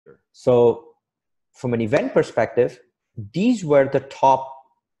So from an event perspective, these were the top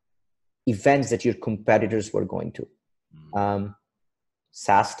events that your competitors were going to.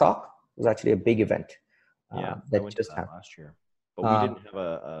 SaaS Talk was actually a big event. Yeah, that I went just to that happened last year, but we didn't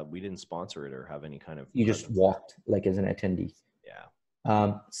have we didn't sponsor it or have any kind of. You just walked like as an attendee.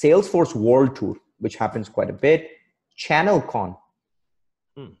 Yeah. Salesforce World Tour, which happens quite a bit. ChannelCon.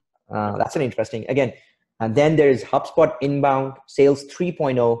 That's an interesting, again. And then there is HubSpot Inbound, Sales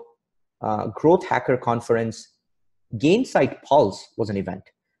 3.0, Growth Hacker Conference. Gainsight Pulse was an event.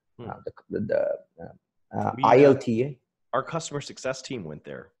 ILTA. Our customer success team went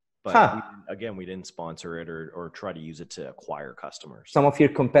there, but we didn't sponsor it or try to use it to acquire customers. Some of your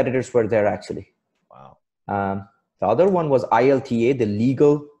competitors were there actually. Wow. The other one was ILTA, the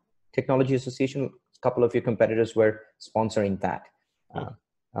Legal Technology Association. A couple of your competitors were sponsoring that.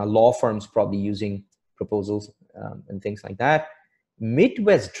 Law firms probably using proposals and things like that.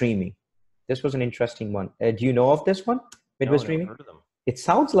 Midwest Dreaming. This was an interesting one. Do you know of this one? Midwest Dreaming? Heard of them. It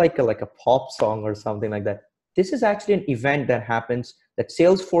sounds like a pop song or something like that. This is actually an event that happens that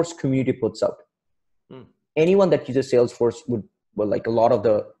Salesforce community puts out. Anyone that uses Salesforce like a lot of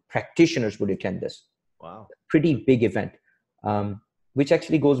the practitioners would attend this. Wow. Pretty big event, which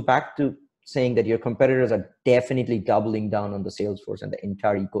actually goes back to saying that your competitors are definitely doubling down on the Salesforce and the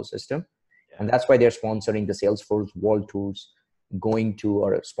entire ecosystem. Yeah. And that's why they're sponsoring the Salesforce World Tours, going to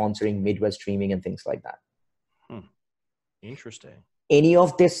or sponsoring Midwest Dreaming and things like that. Interesting. Any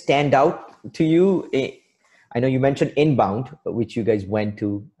of this stand out to you? I know you mentioned Inbound, which you guys went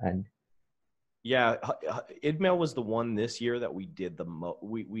to, and yeah, InMail was the one this year that we did the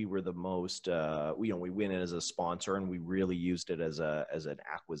we were the most. We went in as a sponsor, and we really used it as an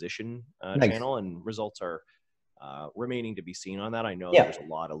acquisition channel. And results are remaining to be seen on that. I know there's a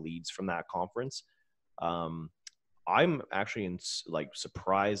lot of leads from that conference. I'm actually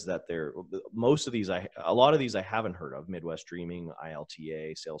surprised that a lot of these I haven't heard of. Midwest Dreaming,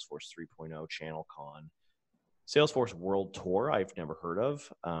 ILTA, Salesforce 3.0, ChannelCon, Salesforce World Tour. I've never heard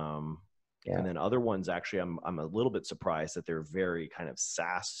of. And then other ones, actually, I'm a little bit surprised that they're very kind of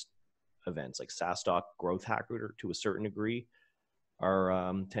SaaS events, like SaaS Talk, Growth Hacker to a certain degree,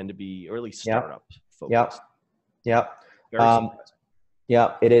 are tend to be, or at least startup focused. Yeah. Very surprising.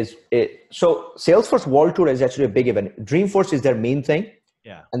 Yeah, it is. So Salesforce World Tour is actually a big event. Dreamforce is their main thing.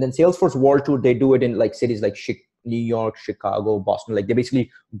 Yeah. And then Salesforce World Tour, they do it in like cities like New York, Chicago, Boston. Like they basically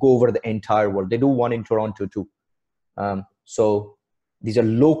go over the entire world. They do one in Toronto too. So these are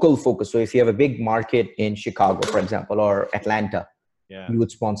local focus. So if you have a big market in Chicago, for example, or Atlanta, you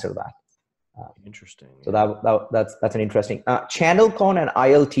would sponsor that. Interesting. So that's an interesting. ChannelCon and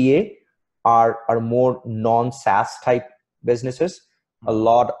ILTA are more non-SaaS type businesses. A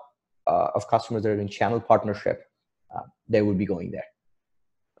lot of customers that are in channel partnership, they would be going there.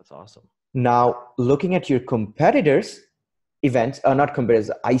 That's awesome. Now, looking at your competitors' events, not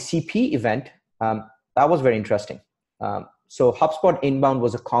competitors, ICP event, that was very interesting. So HubSpot Inbound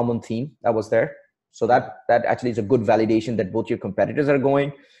was a common theme that was there. So that actually is a good validation that both your competitors are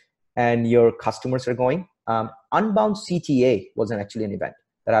going and your customers are going. Unbound CTA was actually an event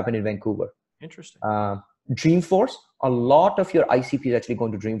that happened in Vancouver. Interesting. Dreamforce, a lot of your ICP is actually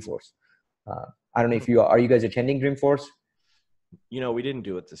going to Dreamforce. I don't know if are you guys attending Dreamforce? We didn't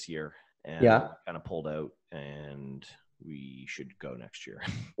do it this year, and kind of pulled out, and we should go next year.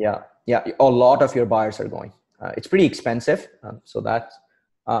 Yeah. A lot of your buyers are going. It's pretty expensive, so that's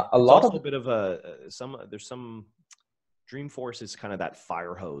a lot of. A bit of there's some Dreamforce is kind of that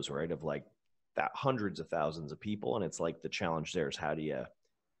fire hose, right? Of like that hundreds of thousands of people, and it's like the challenge there is how do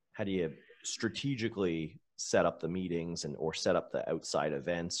you strategically set up the meetings or set up the outside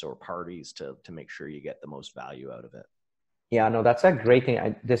events or parties to make sure you get the most value out of it. Yeah, no, that's a great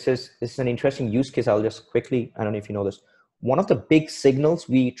thing. This is an interesting use case. I'll just quickly, I don't know if you know this. One of the big signals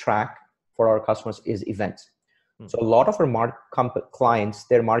we track for our customers is events. So a lot of our clients,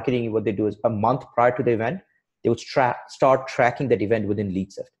 their marketing, what they do is a month prior to the event, they would start tracking that event within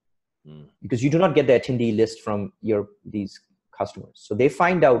LeadSift. Because you do not get the attendee list from these customers. So they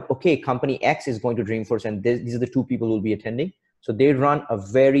find out, okay, company X is going to Dreamforce and these are the 2 people who will be attending. So they run a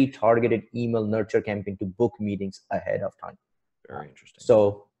very targeted email nurture campaign to book meetings ahead of time. Very interesting.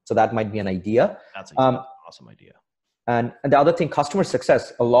 So that might be an idea. That's an awesome idea. And the other thing, customer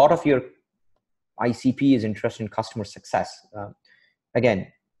success. A lot of your ICP is interested in customer success. Again,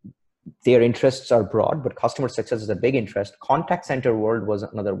 their interests are broad, but customer success is a big interest. Contact center world was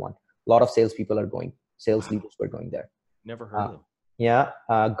another one. A lot of salespeople are going. Sales leaders were going there. Never heard of them. Yeah.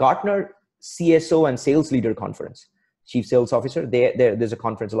 Gartner CSO and Sales Leader Conference. Chief Sales Officer. There's a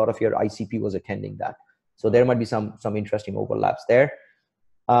conference. A lot of your ICP was attending that. So there might be some interesting overlaps there.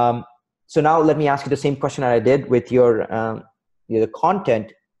 So now let me ask you the same question that I did with your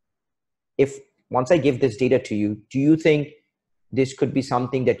content. If once I give this data to you, do you think this could be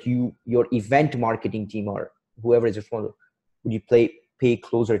something that your event marketing team or whoever is responsible, would you pay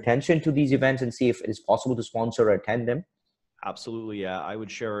closer attention to these events and see if it is possible to sponsor or attend them? Absolutely. Yeah. I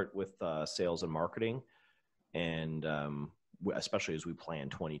would share it with sales and marketing. And especially as we plan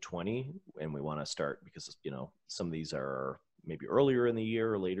 2020 and we want to start, because, you know, some of these are maybe earlier in the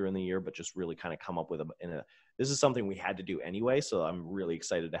year or later in the year, but just really kind of come up with this is something we had to do anyway. So I'm really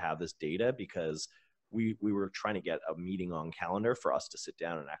excited to have this data, because we were trying to get a meeting on calendar for us to sit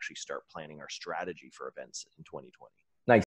down and actually start planning our strategy for events in 2020.